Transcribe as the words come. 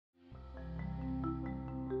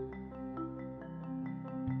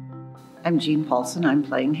I'm Jeanne Paulsen. I'm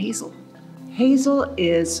playing Hazel. Hazel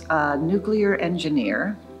is a nuclear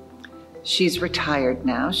engineer. She's retired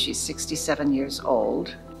now. She's 67 years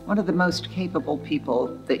old. One of the most capable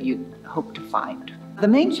people that you hope to find. The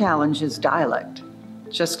main challenge is dialect,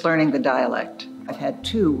 just learning the dialect. I've had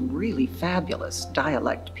two really fabulous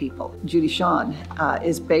dialect people. Judy Shawn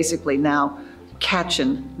is basically now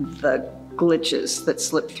catching the glitches that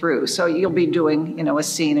slip through. So you'll be doing, a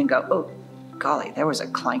scene and go, oh, golly, there was a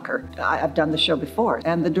clanker. I've done the show before,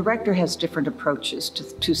 and the director has different approaches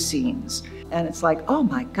to scenes. And it's like, oh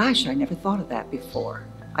my gosh, I never thought of that before.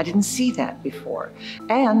 I didn't see that before.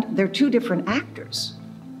 And they're two different actors.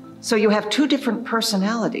 So you have two different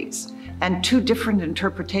personalities and two different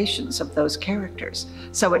interpretations of those characters.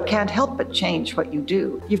 So it can't help but change what you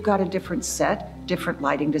do. You've got a different set, different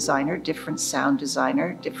lighting designer, different sound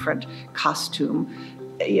designer, different costume.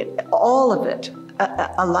 All of it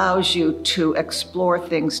allows you to explore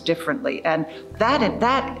things differently. And that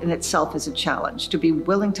in itself is a challenge, to be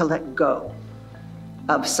willing to let go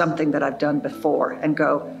of something that I've done before and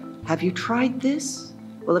go, have you tried this?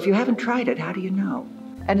 Well, if you haven't tried it, how do you know?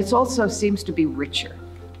 And it also seems to be richer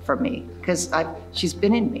for me because she's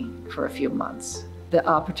been in me for a few months. The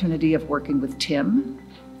opportunity of working with Tim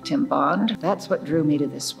Bond, that's what drew me to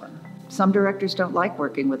this one. Some directors don't like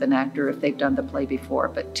working with an actor if they've done the play before,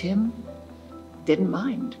 but Tim didn't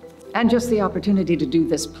mind. And just the opportunity to do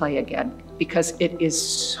this play again, because it is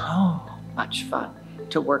so much fun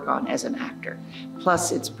to work on as an actor.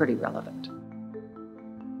 Plus, it's pretty relevant.